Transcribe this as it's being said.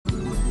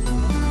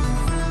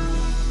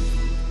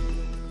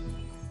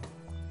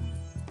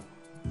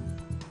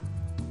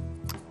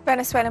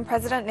Venezuelan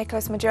President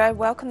Nicolas Maduro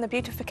welcomed the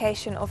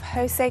beatification of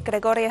José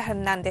Gregorio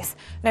Hernández,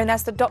 known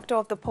as the Doctor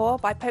of the Poor,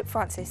 by Pope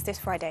Francis this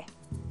Friday.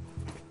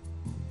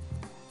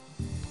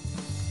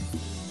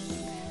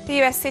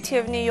 The US city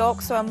of New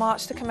York saw a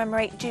march to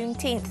commemorate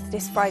Juneteenth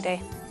this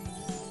Friday.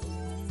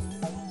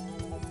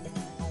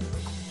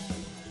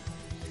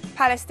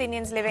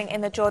 Palestinians living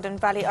in the Jordan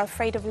Valley are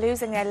afraid of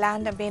losing their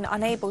land and being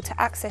unable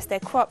to access their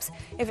crops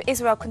if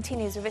Israel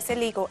continues with its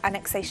illegal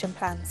annexation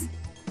plans.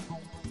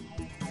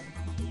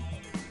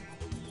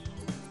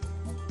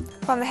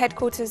 From the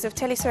headquarters of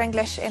Telesur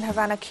English in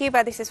Havana,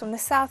 Cuba, this is From the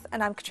South,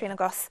 and I'm Katrina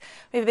Goss.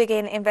 We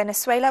begin in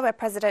Venezuela, where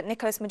President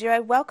Nicolas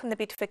Maduro welcomed the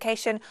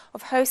beatification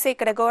of José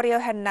Gregorio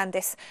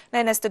Hernández,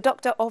 known as the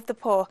Doctor of the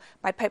Poor,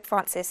 by Pope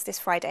Francis this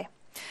Friday.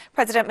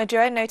 President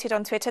Maduro noted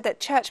on Twitter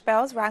that church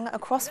bells rang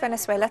across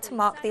Venezuela to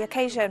mark the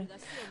occasion.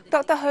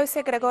 Dr.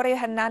 José Gregorio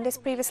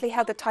Hernández previously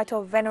held the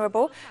title of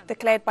Venerable,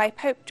 declared by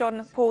Pope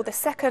John Paul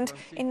II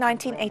in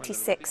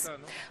 1986.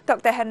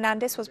 Dr.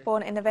 Hernández was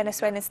born in the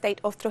Venezuelan state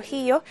of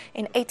Trujillo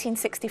in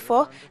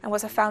 1864 and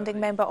was a founding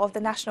member of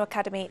the National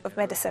Academy of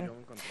Medicine.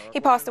 He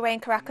passed away in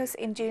Caracas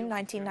in June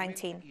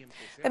 1919.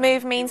 The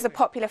move means the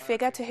popular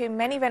figure to whom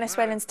many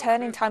Venezuelans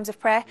turn in times of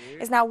prayer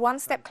is now one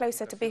step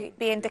closer to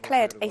being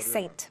declared a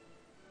saint.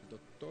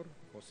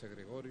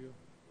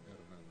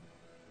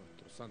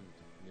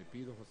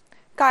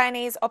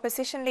 Guyanese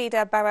opposition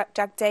leader Barak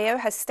Jagdeo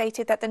has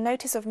stated that the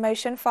notice of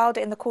motion filed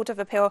in the Court of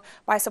Appeal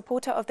by a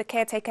supporter of the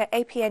caretaker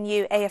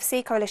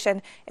APNU-AFC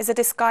coalition is a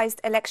disguised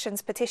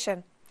elections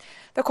petition.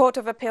 The Court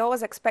of Appeal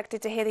was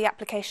expected to hear the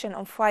application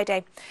on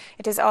Friday.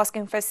 It is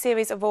asking for a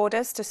series of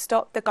orders to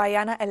stop the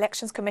Guyana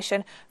Elections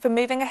Commission from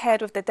moving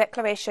ahead with the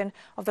declaration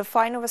of the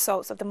final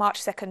results of the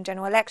March 2nd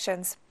general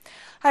elections.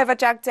 However,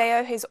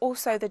 Jagdeo, who is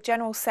also the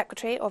General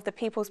Secretary of the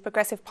People's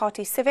Progressive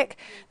Party Civic,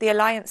 the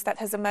alliance that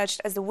has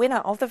emerged as the winner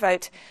of the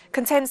vote,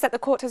 contends that the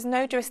court has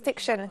no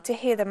jurisdiction to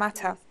hear the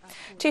matter.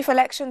 Chief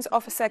Elections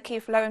Officer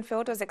Keith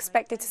Lowenfield was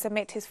expected to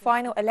submit his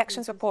final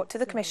elections report to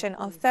the Commission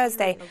on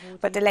Thursday,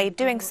 but delayed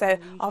doing so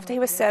after he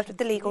was served with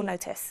the legal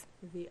notice.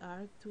 There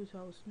are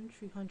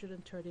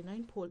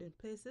 2,339 polling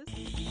places.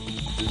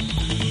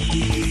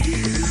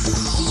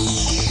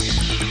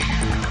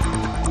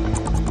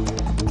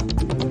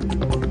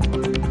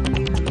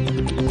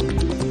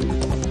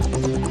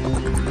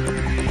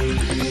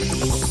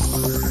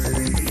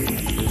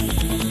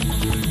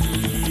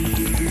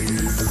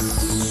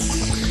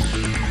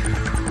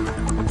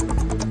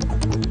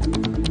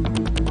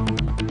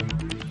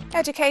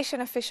 Education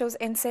officials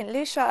in St.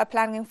 Lucia are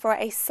planning for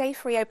a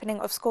safe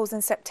reopening of schools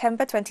in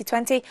September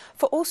 2020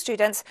 for all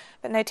students,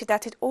 but noted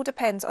that it all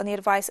depends on the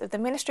advice of the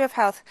Ministry of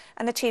Health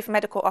and the Chief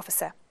Medical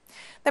Officer.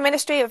 The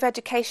Ministry of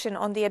Education,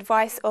 on the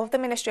advice of the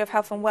Ministry of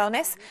Health and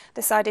Wellness,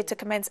 decided to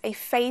commence a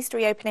phased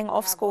reopening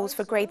of schools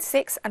for Grade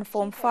 6 and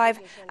Form 5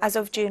 as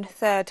of June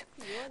 3rd.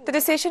 The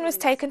decision was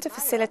taken to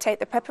facilitate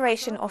the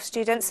preparation of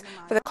students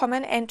for the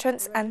Common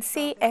Entrance and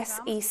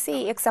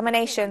CSEC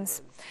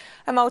examinations.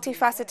 A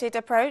multifaceted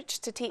approach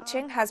to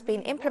teaching has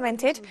been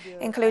implemented,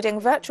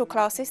 including virtual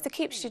classes to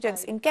keep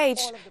students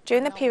engaged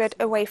during the period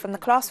away from the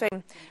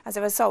classroom as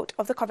a result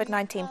of the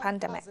COVID-19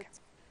 pandemic.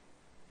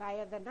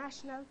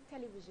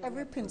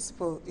 Every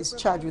principal is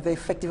charged with the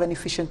effective and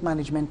efficient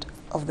management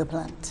of the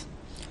plant.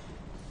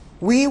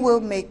 We will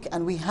make,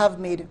 and we have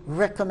made,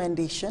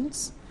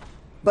 recommendations,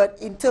 but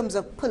in terms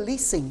of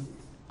policing,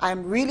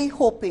 I'm really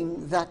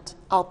hoping that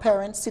our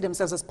parents see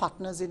themselves as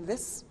partners in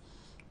this,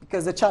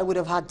 because the child would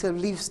have had to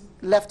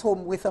left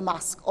home with a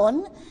mask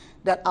on,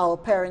 that our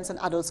parents and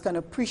adults can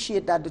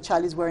appreciate that the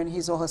child is wearing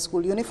his or her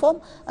school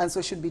uniform and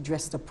so should be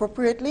dressed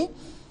appropriately.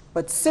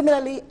 But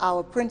similarly,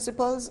 our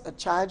principals are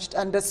charged,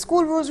 and the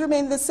school rules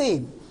remain the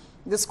same.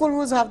 The school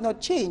rules have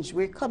not changed.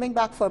 We're coming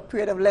back for a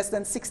period of less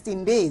than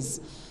 16 days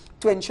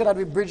to ensure that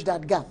we bridge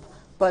that gap.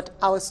 But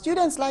our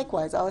students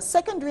likewise, our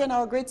secondary and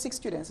our grade 6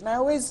 students, and I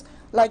always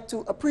like to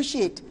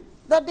appreciate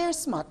that they're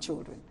smart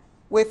children.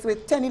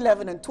 With 10,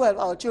 11, and 12,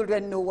 our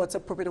children know what's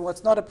appropriate and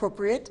what's not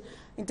appropriate.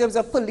 In terms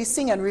of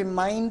policing and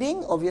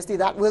reminding, obviously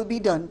that will be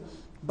done,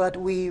 but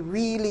we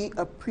really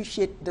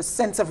appreciate the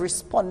sense of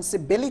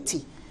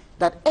responsibility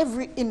that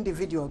every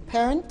individual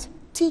parent,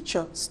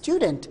 teacher,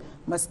 student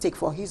must take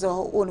for his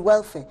or her own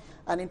welfare,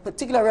 and in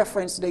particular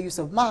reference to the use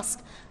of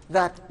masks,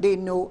 that they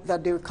know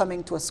that they're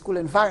coming to a school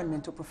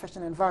environment, a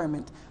professional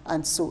environment,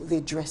 and so they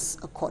dress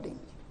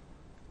accordingly.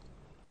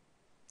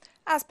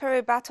 As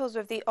Peru battles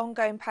with the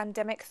ongoing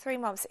pandemic 3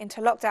 months into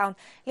lockdown,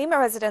 Lima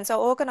residents are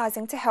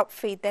organising to help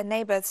feed their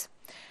neighbours.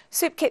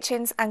 Soup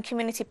kitchens and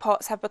community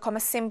pots have become a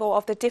symbol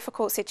of the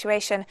difficult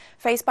situation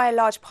faced by a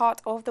large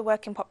part of the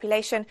working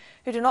population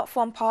who do not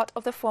form part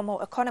of the formal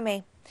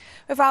economy.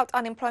 Without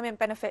unemployment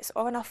benefits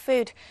or enough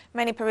food,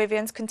 many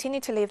Peruvians continue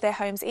to leave their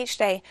homes each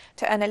day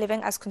to earn a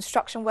living as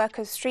construction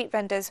workers, street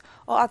vendors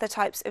or other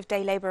types of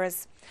day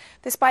labourers.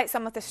 Despite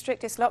some of the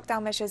strictest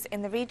lockdown measures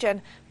in the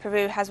region,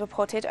 Peru has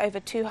reported over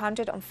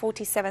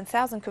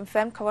 247,000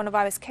 confirmed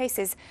coronavirus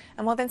cases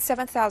and more than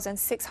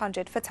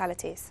 7,600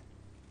 fatalities.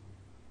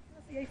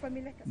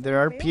 There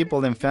are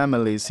people and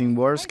families in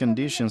worse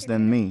conditions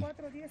than me.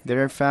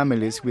 There are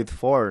families with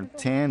 4,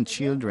 10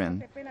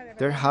 children.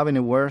 They're having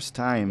a worse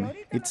time.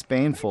 It's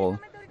painful.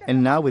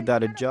 And now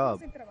without a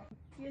job.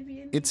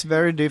 It's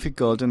very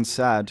difficult and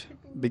sad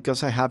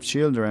because I have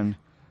children.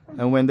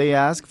 And when they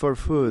ask for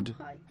food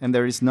and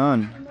there is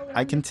none,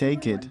 I can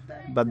take it.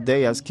 But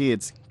they as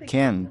kids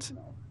can't.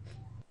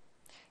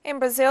 In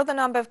Brazil, the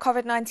number of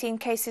COVID-19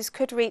 cases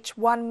could reach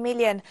 1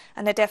 million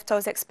and the death toll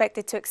is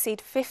expected to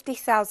exceed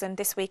 50,000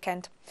 this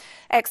weekend.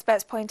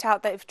 Experts point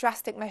out that if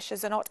drastic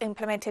measures are not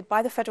implemented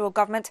by the federal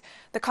government,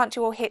 the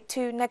country will hit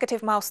 2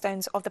 negative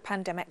milestones of the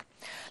pandemic.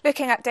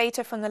 Looking at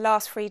data from the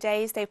last 3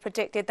 days, they've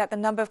predicted that the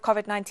number of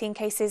COVID-19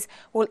 cases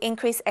will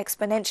increase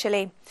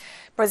exponentially.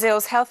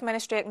 Brazil's health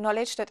ministry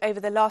acknowledged that over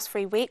the last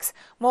 3 weeks,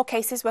 more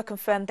cases were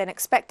confirmed than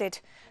expected.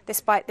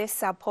 Despite this,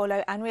 Sao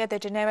Paulo and Rio de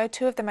Janeiro,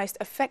 2 of the most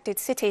affected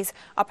cities,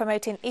 are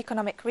promoting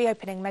economic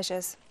reopening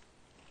measures.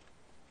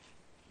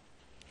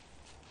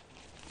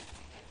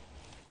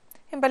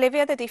 In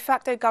Bolivia, the de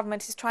facto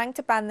government is trying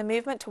to ban the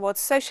movement towards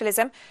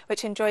socialism,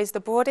 which enjoys the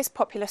broadest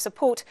popular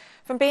support,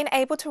 from being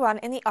able to run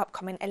in the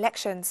upcoming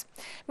elections.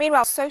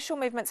 Meanwhile, social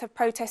movements have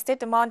protested,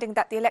 demanding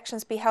that the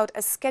elections be held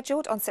as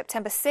scheduled on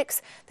September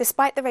 6,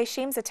 despite the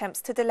regime's attempts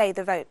to delay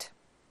the vote.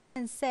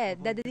 And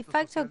said that the de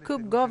facto coup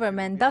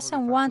government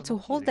doesn't want to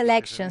hold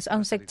elections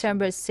on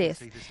September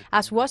 6th,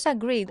 as was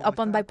agreed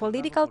upon by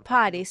political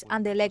parties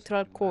and the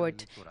Electoral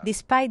Court.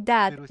 Despite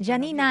that,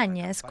 Janine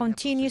Áñez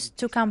continues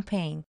to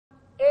campaign.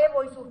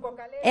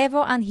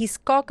 Evo and his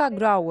coca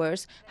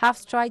growers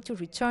have tried to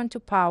return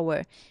to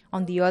power.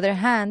 On the other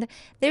hand,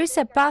 there is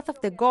a path of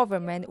the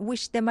government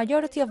which the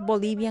majority of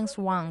Bolivians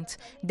want,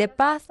 the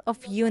path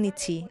of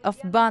unity, of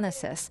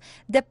bonuses,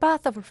 the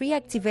path of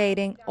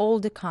reactivating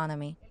old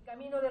economy.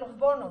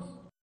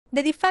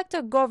 The de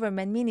facto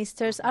government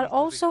ministers are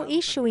also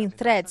issuing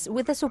threats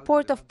with the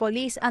support of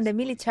police and the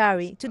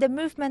military to the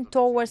movement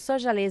towards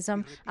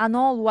socialism, and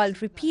all while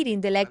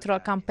repeating the electoral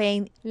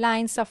campaign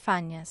lines of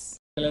Áñez.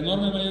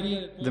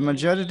 The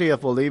majority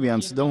of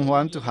Bolivians don't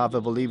want to have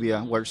a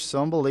Bolivia where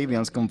some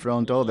Bolivians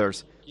confront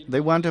others.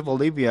 They want a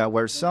Bolivia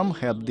where some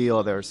help the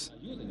others.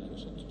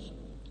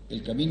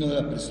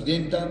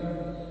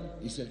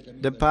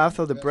 The path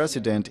of the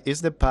president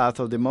is the path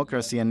of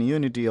democracy and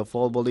unity of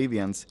all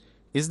Bolivians.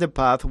 It's the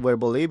path where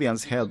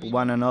Bolivians help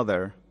one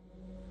another.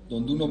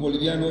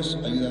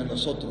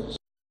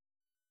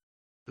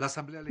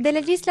 The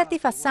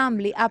Legislative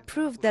Assembly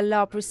approved the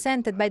law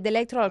presented by the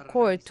Electoral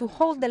Court to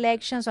hold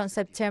elections on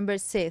September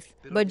 6th,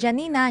 but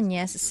Janine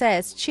Áñez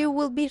says she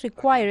will be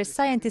required a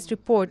scientist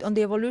report on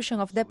the evolution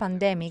of the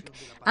pandemic,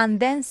 and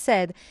then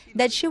said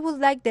that she would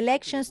like the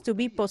elections to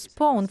be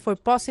postponed for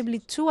possibly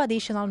 2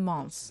 additional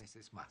months.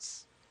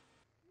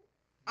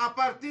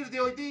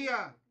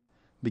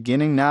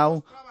 Beginning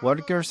now,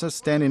 workers are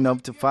standing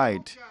up to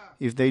fight.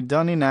 If they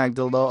don't enact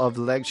the law of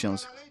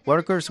elections,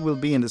 workers will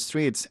be in the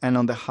streets and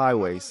on the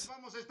highways.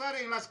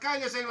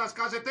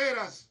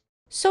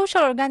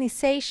 Social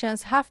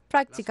organizations have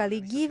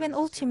practically given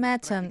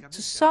ultimatum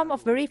to some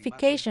of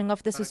verification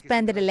of the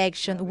suspended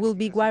election will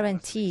be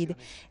guaranteed.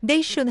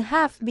 They should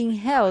have been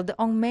held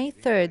on May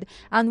 3rd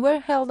and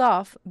were held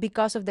off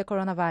because of the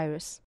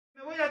coronavirus.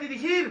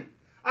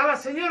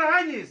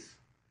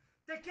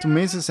 To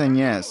Mrs.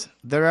 Áñez,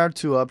 there are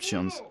 2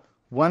 options.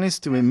 One is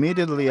to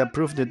immediately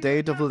approve the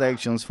date of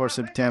elections for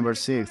September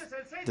 6th.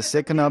 The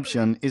second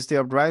option is the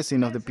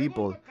uprising of the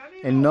people,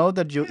 and know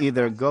that you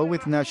either go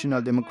with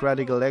national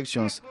democratic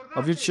elections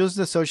or you choose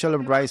the social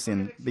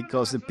uprising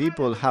because the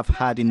people have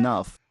had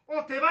enough.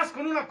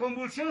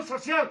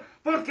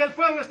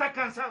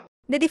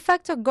 The de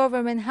facto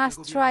government has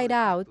tried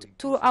out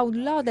to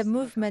outlaw the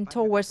movement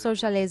towards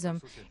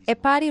socialism, a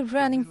party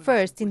running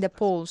first in the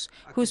polls,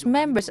 whose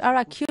members are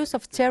accused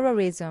of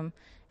terrorism.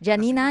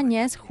 Janine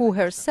Áñez, who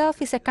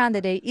herself is a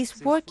candidate,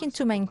 is working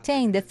to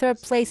maintain the 3rd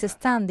place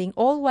standing,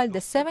 all while the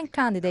 7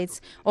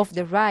 candidates of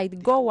the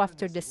right go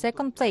after the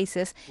 2nd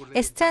places,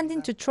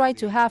 standing to try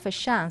to have a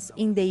chance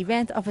in the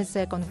event of a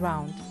 2nd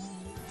round.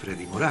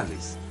 Freddy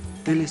Morales,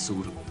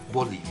 Telesur,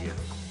 Bolivia.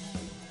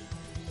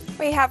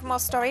 We have more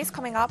stories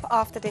coming up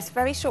after this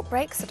very short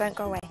break, so don't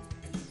go away.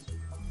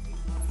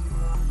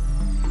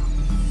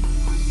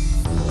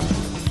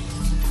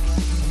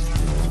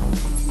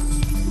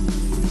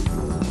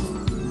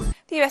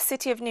 The U.S.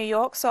 city of New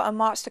York saw a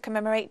march to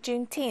commemorate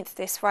Juneteenth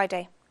this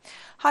Friday.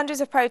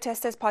 Hundreds of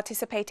protesters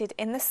participated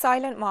in the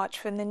silent march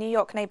from the New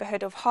York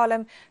neighborhood of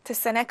Harlem to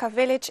Seneca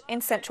Village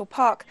in Central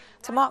Park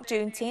to mark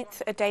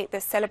Juneteenth, a date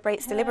that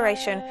celebrates the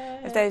liberation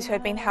of those who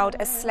had been held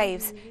as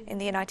slaves in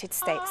the United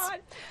States.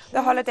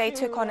 The holiday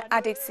took on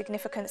added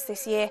significance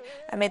this year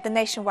amid the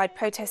nationwide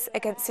protests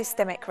against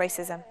systemic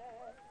racism.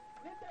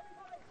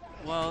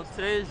 Well,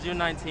 today is June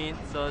 19th,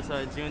 so it's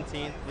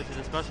Juneteenth, which is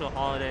a special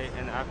holiday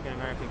in the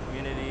African-American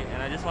community,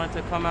 and I just wanted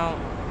to come out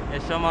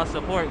and show my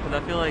support because I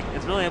feel like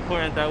it's really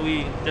important that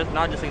we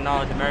not just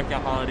acknowledge American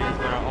holidays,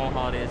 but our own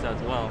holidays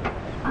as well.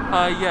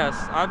 Yes,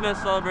 I've been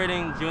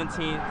celebrating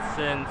Juneteenth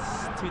since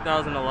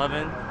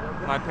 2011.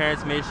 My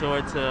parents made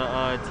sure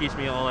to teach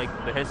me all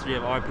the history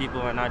of our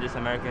people and not just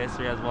American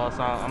history as well,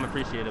 so I'm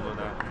appreciative of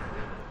that.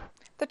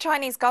 The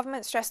Chinese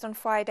government stressed on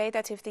Friday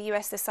that if the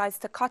US decides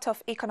to cut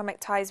off economic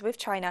ties with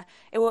China,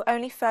 it will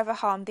only further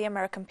harm the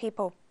American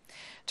people.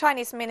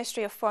 Chinese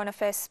Ministry of Foreign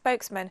Affairs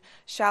spokesman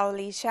Xiao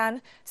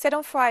Lishan said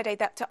on Friday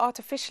that to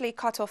artificially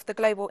cut off the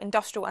global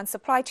industrial and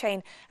supply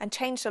chain and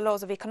change the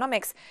laws of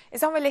economics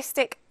is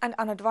unrealistic and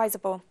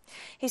unadvisable.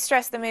 He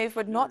stressed the move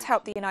would not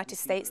help the United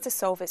States to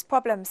solve its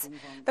problems.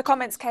 The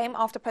comments came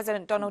after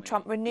President Donald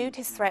Trump renewed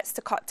his threats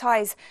to cut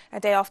ties,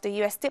 a day after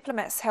US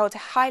diplomats held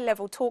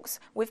high-level talks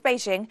with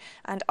Beijing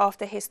and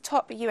after his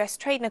top US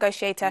trade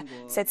negotiator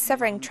said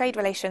severing trade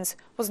relations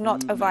was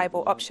not a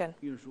viable option.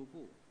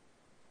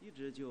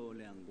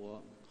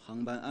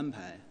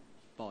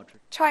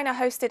 China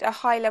hosted a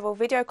high-level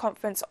video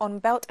conference on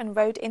Belt and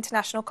Road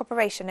International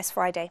Cooperation this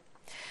Friday.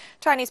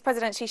 Chinese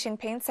President Xi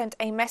Jinping sent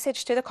a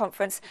message to the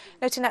conference,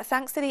 noting that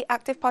thanks to the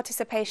active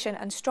participation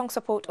and strong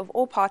support of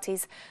all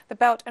parties, the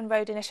Belt and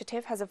Road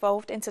Initiative has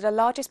evolved into the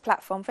largest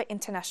platform for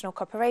international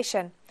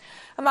cooperation.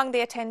 Among the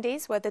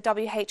attendees were the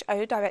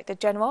WHO Director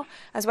General,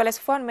 as well as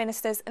foreign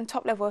ministers and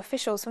top-level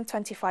officials from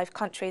 25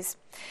 countries.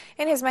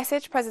 In his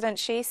message, President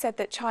Xi said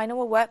that China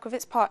will work with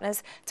its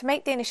partners to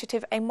make the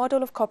initiative a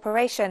model of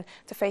cooperation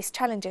to face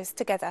challenges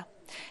together.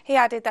 He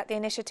added that the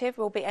initiative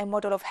will be a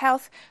model of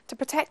health to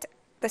protect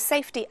the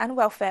safety and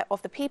welfare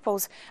of the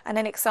peoples and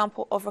an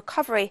example of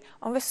recovery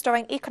on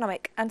restoring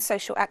economic and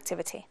social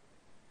activity.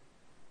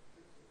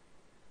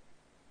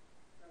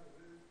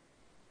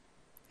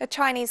 The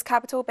Chinese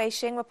capital,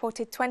 Beijing,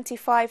 reported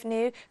 25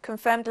 new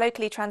confirmed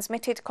locally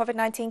transmitted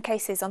COVID-19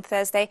 cases on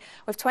Thursday,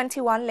 with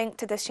 21 linked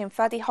to the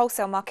Xinfadi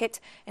wholesale market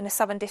in the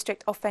southern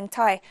district of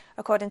Fengtai,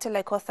 according to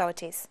local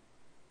authorities.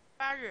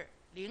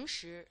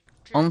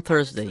 On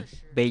Thursday,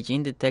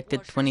 Beijing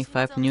detected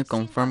 25 new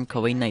confirmed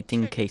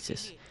COVID-19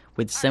 cases,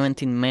 with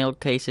 17 male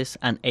cases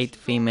and 8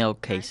 female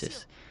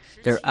cases.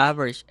 Their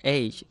average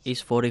age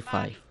is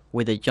 45,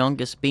 with the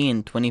youngest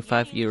being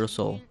 25 years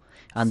old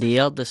and the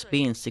eldest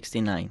being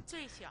 69.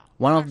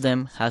 One of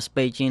them has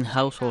Beijing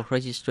household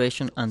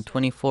registration and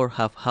 24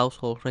 have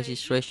household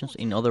registrations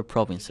in other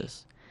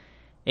provinces.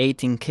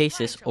 18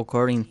 cases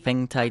occur in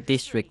Fengtai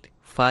district,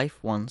 5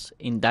 ones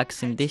in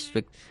Daxing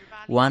district,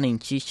 1 in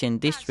Qichen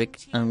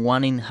district and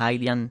 1 in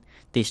Haidian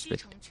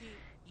district.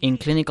 In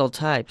clinical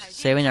types,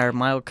 7 are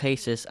mild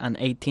cases and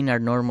 18 are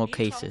normal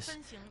cases.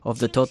 Of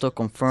the total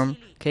confirmed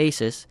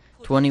cases,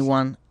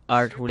 21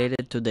 are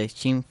related to the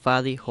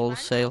Xinfadi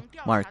wholesale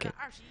market.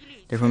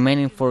 The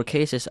remaining 4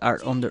 cases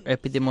are under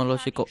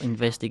epidemiological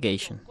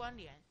investigation.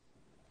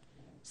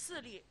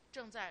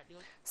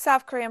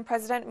 South Korean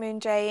President Moon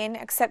Jae-in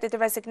accepted the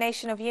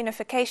resignation of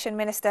Unification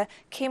Minister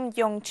Kim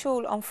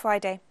Yong-chul on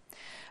Friday.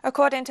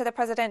 According to the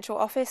presidential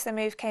office, the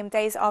move came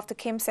days after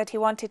Kim said he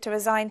wanted to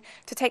resign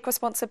to take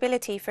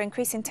responsibility for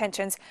increasing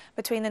tensions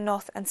between the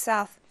North and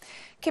South.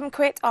 Kim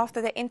quit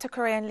after the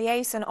Inter-Korean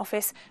Liaison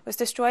Office was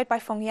destroyed by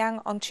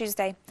Pyongyang on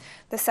Tuesday.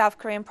 The South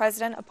Korean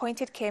president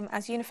appointed Kim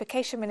as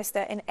Unification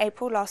Minister in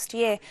April last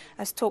year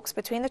as talks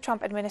between the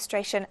Trump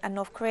administration and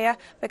North Korea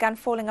began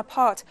falling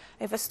apart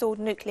over stalled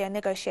nuclear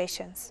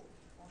negotiations.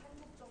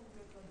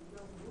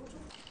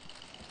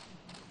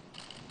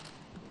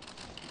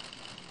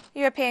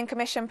 European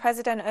Commission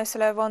President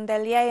Ursula von der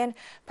Leyen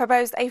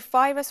proposed a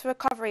virus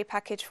recovery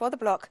package for the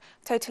bloc,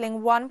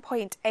 totalling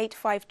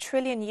 €1.85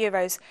 trillion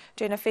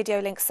during a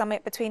video-linked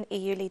summit between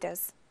EU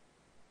leaders.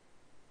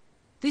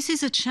 This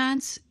is a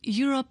chance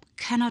Europe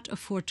cannot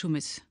afford to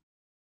miss.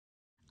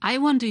 I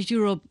want a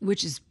Europe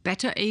which is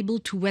better able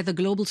to weather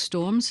global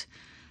storms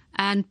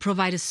and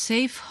provide a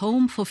safe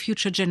home for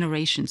future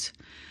generations.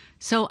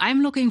 So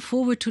I'm looking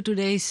forward to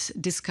today's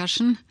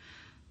discussion.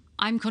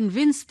 I'm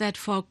convinced that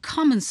for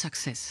common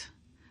success,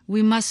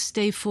 we must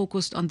stay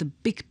focused on the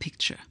big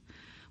picture.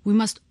 We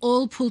must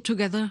all pull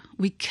together.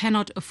 We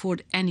cannot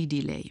afford any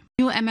delay.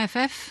 New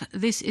MFF,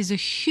 this is a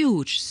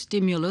huge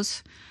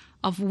stimulus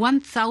of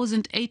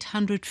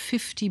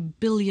 €1,850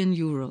 billion.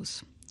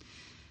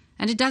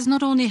 And it does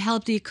not only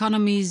help the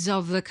economies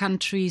of the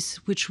countries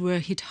which were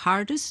hit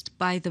hardest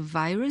by the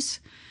virus,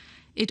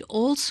 it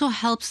also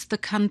helps the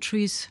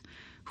countries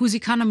whose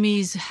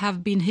economies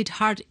have been hit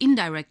hard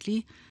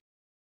indirectly.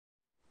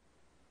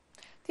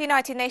 The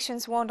United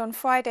Nations warned on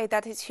Friday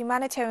that its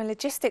humanitarian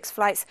logistics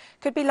flights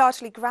could be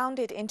largely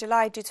grounded in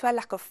July due to a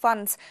lack of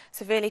funds,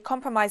 severely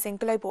compromising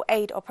global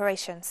aid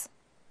operations.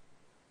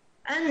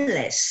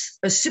 Unless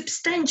a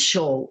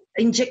substantial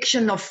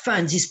injection of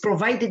funds is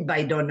provided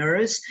by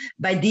donors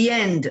by the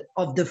end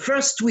of the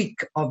first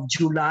week of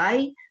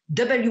July,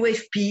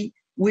 WFP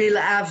will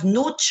have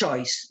no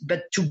choice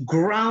but to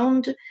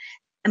ground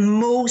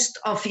most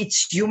of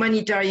its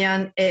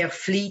humanitarian air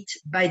fleet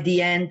by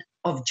the end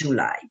of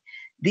July.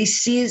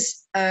 This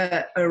is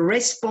a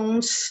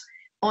response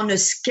on a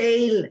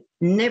scale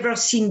never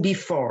seen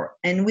before.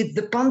 And with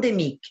the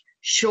pandemic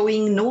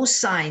showing no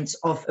signs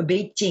of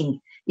abating,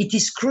 it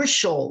is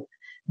crucial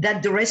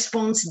that the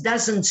response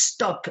doesn't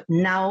stop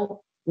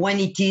now when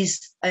it is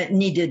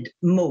needed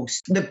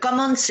most. The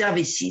Common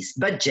Services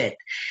budget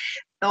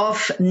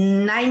of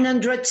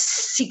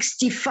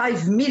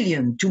 965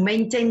 million to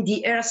maintain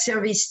the air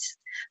service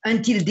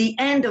until the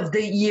end of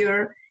the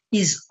year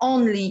is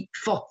only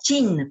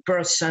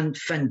 14%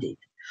 funded.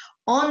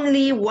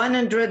 Only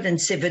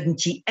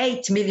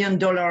 $178 million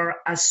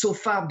has so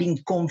far been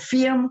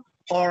confirmed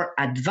or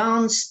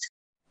advanced.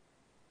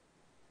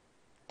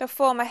 The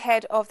former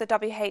head of the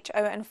WHO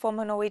and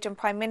former Norwegian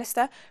Prime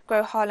Minister,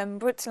 Gro Harlem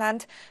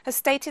Brundtland, has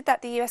stated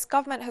that the US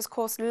government has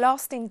caused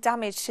lasting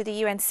damage to the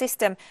UN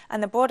system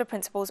and the broader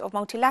principles of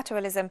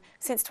multilateralism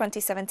since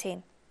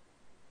 2017.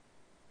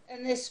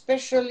 An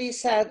especially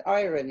sad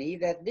irony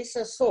that this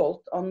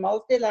assault on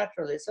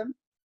multilateralism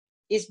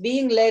is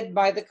being led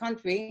by the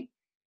country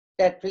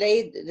that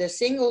played the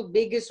single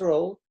biggest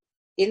role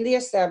in the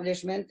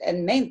establishment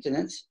and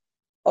maintenance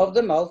of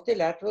the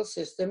multilateral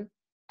system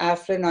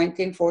after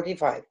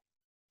 1945.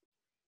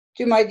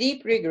 To my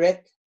deep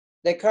regret,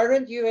 the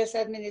current US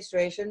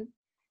administration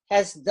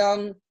has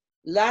done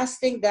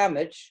lasting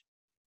damage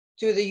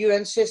to the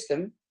UN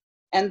system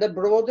and the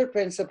broader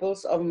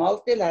principles of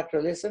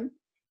multilateralism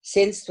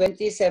since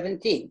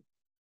 2017.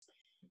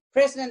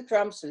 President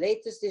Trump's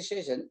latest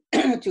decision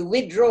to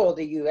withdraw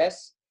the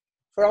US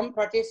from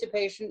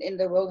participation in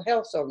the World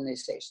Health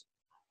Organization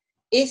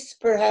is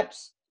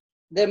perhaps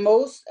the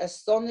most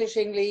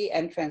astonishingly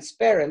and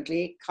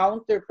transparently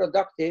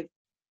counterproductive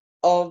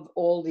of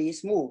all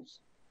these moves.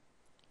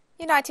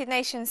 United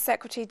Nations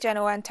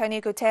Secretary-General Antonio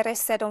Guterres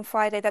said on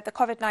Friday that the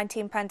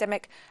COVID-19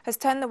 pandemic has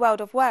turned the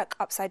world of work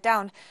upside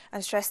down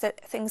and stressed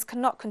that things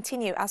cannot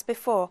continue as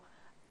before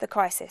the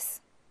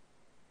crisis.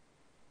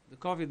 The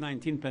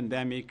COVID-19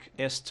 pandemic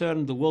has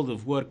turned the world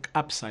of work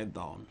upside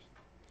down.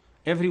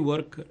 Every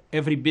worker,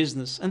 every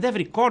business, and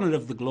every corner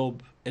of the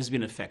globe has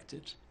been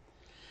affected.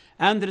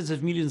 Hundreds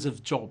of millions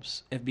of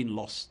jobs have been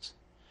lost.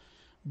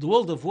 The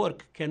world of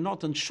work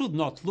cannot and should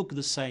not look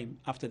the same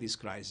after this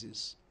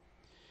crisis.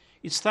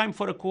 It's time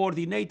for a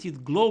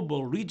coordinated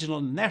global, regional,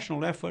 and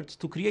national effort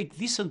to create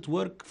decent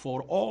work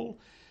for all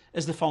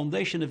as the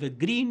foundation of a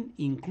green,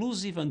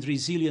 inclusive, and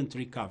resilient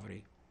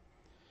recovery.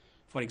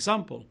 For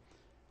example,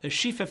 a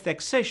shift of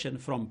taxation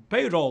from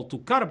payroll to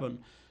carbon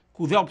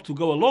could help to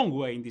go a long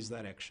way in this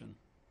direction.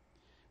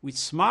 With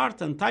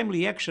smart and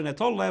timely action at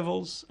all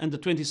levels and the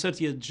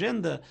 2030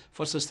 Agenda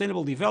for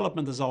Sustainable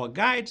Development as our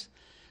guide,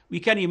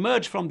 we can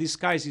emerge from this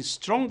crisis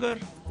stronger,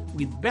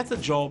 with better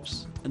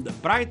jobs and a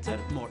brighter,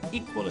 more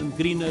equal and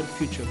greener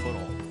future for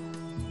all.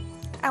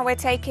 And we're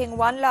taking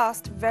one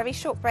last, very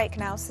short break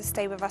now, so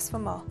stay with us for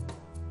more.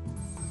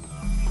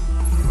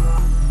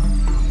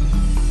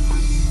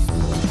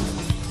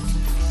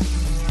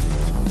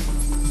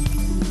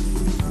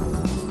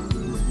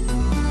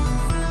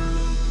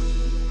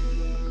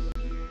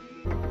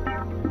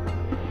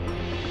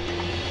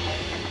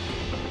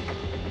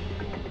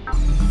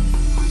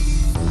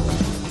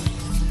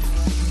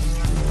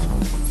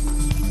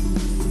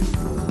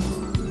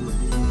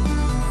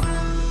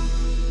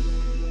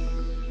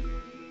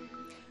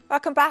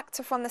 Welcome back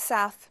to From the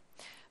South.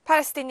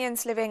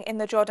 Palestinians living in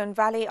the Jordan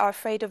Valley are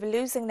afraid of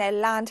losing their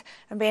land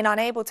and being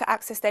unable to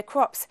access their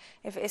crops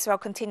if Israel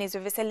continues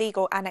with its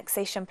illegal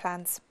annexation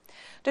plans.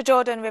 The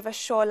Jordan River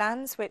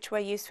shorelands, which were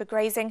used for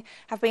grazing,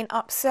 have been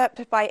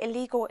usurped by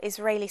illegal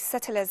Israeli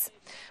settlers.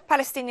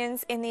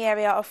 Palestinians in the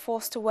area are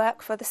forced to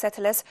work for the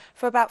settlers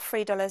for about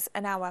 $3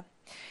 an hour.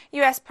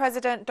 US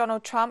President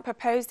Donald Trump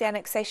proposed the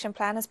annexation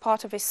plan as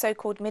part of his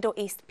so-called Middle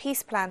East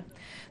peace plan.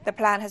 The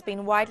plan has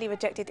been widely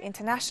rejected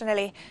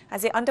internationally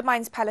as it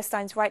undermines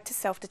Palestine's right to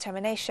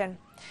self-determination.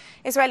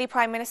 Israeli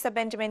Prime Minister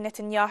Benjamin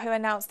Netanyahu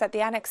announced that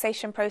the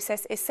annexation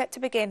process is set to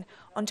begin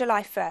on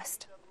July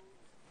 1st.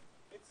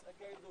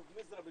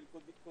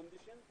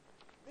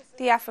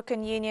 The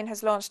African Union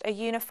has launched a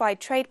unified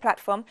trade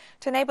platform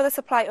to enable the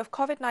supply of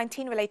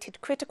COVID-19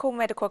 related critical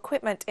medical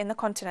equipment in the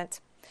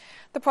continent.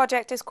 The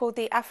project is called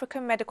the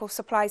African Medical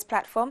Supplies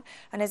Platform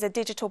and is a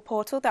digital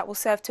portal that will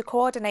serve to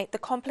coordinate the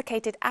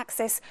complicated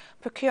access,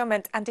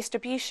 procurement and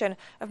distribution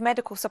of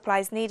medical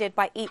supplies needed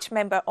by each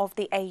member of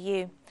the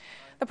AU.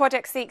 The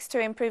project seeks to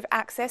improve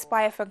access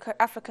by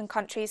African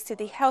countries to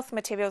the health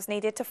materials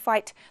needed to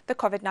fight the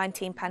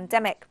COVID-19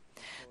 pandemic.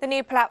 The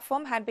new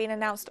platform had been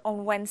announced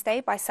on Wednesday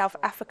by South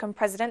African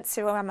President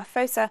Cyril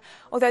Ramaphosa,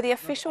 although the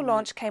official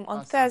launch came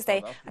on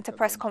Thursday at a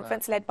press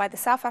conference led by the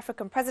South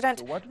African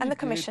President and the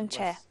Commission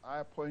Chair. I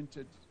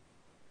appointed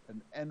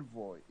an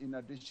envoy in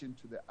addition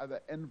to the other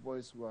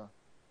envoys who are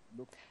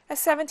A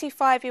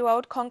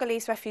 75-year-old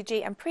Congolese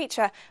refugee and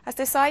preacher has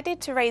decided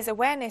to raise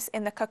awareness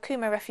in the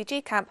Kakuma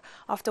refugee camp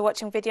after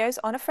watching videos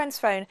on a friend's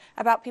phone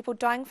about people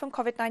dying from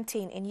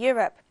COVID-19 in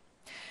Europe.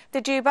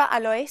 The Juba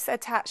Alois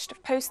attached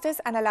posters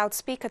and a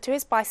loudspeaker to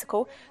his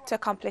bicycle to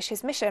accomplish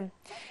his mission.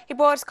 He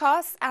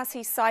broadcasts as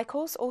he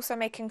cycles, also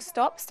making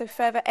stops to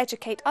further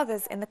educate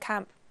others in the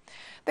camp.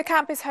 The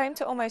camp is home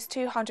to almost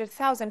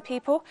 200,000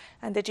 people,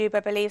 and the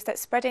Juba believes that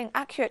spreading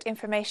accurate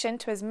information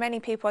to as many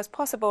people as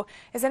possible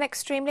is an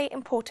extremely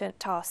important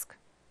task.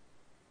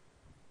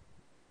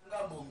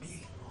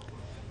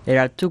 There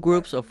are two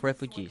groups of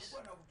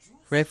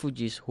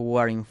refugees who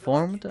are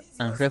informed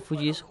and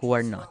refugees who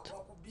are not.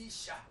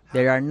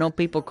 There are no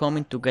people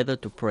coming together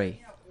to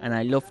pray, and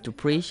I love to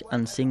preach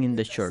and sing in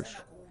the church.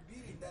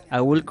 I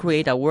will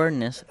create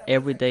awareness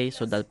every day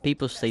so that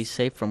people stay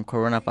safe from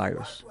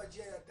coronavirus.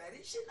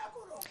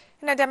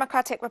 In the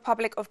Democratic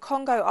Republic of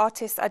Congo,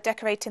 artists are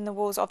decorating the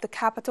walls of the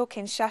capital,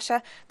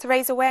 Kinshasa, to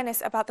raise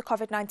awareness about the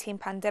COVID-19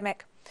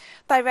 pandemic.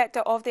 Director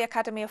of the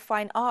Academy of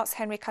Fine Arts,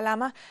 Henry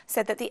Kalama,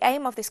 said that the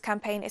aim of this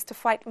campaign is to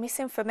fight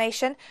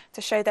misinformation,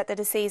 to show that the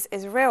disease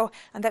is real,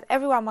 and that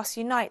everyone must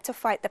unite to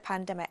fight the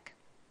pandemic.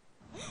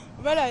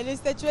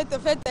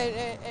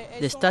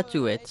 The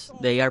statuettes,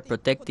 they are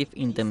protective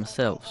in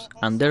themselves,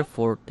 and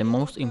therefore the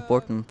most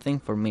important thing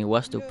for me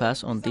was to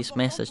pass on this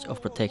message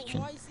of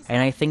protection.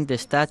 And I think the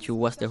statue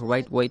was the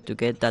right way to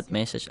get that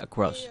message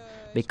across,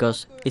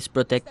 because it's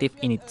protective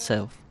in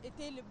itself.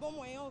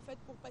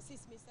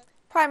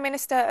 Prime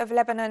Minister of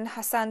Lebanon,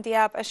 Hassan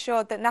Diab,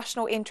 assured that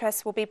national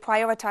interests will be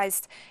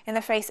prioritized in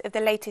the face of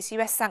the latest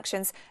US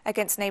sanctions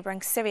against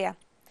neighboring Syria.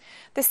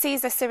 The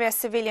Seize Syria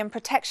Civilian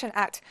Protection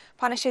Act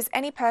punishes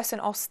any person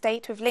or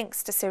state with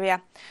links to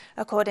Syria.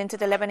 According to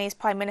the Lebanese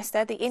Prime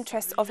Minister, the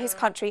interests of his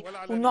country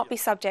will not be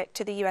subject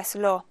to the US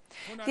law.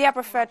 Diab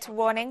referred to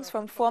warnings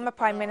from former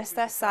Prime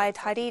Minister Saad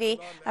Hariri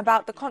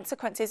about the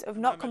consequences of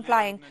not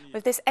complying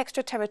with this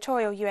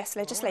extraterritorial US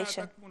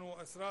legislation.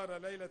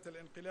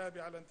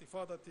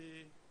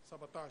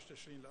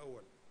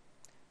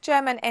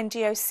 German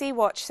NGO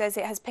Sea-Watch says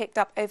it has picked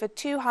up over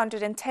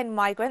 210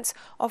 migrants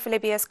off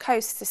Libya's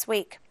coast this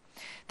week.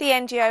 The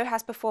NGO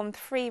has performed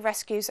 3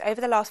 rescues over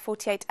the last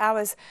 48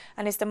 hours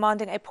and is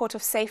demanding a port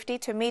of safety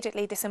to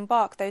immediately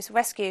disembark those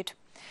rescued.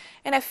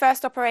 In a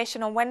first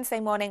operation on Wednesday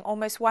morning,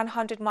 almost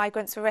 100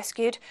 migrants were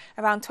rescued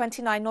around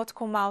 29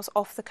 nautical miles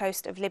off the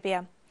coast of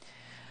Libya.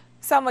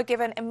 Some were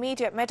given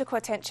immediate medical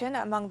attention,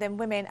 among them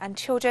women and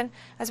children,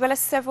 as well as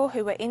several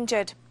who were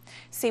injured.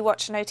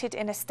 Sea-Watch noted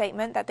in a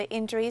statement that the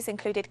injuries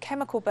included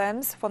chemical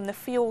burns from the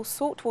fuel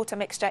saltwater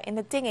mixture in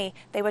the dinghy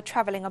they were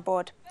travelling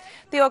aboard.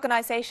 The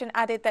organisation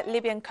added that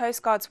Libyan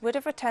coast guards would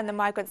have returned the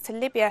migrants to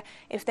Libya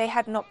if they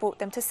had not brought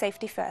them to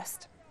safety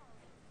first.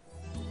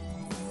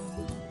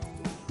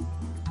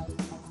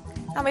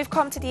 And we've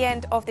come to the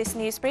end of this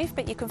news brief,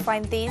 but you can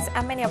find these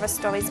and many other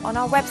stories on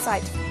our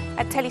website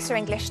at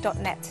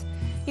telesurenglish.net.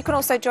 You can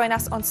also join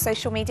us on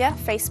social media,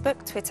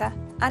 Facebook, Twitter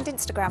and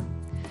Instagram.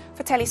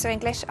 For Telesur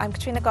English, I'm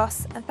Katrina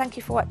Goss, and thank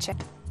you for watching.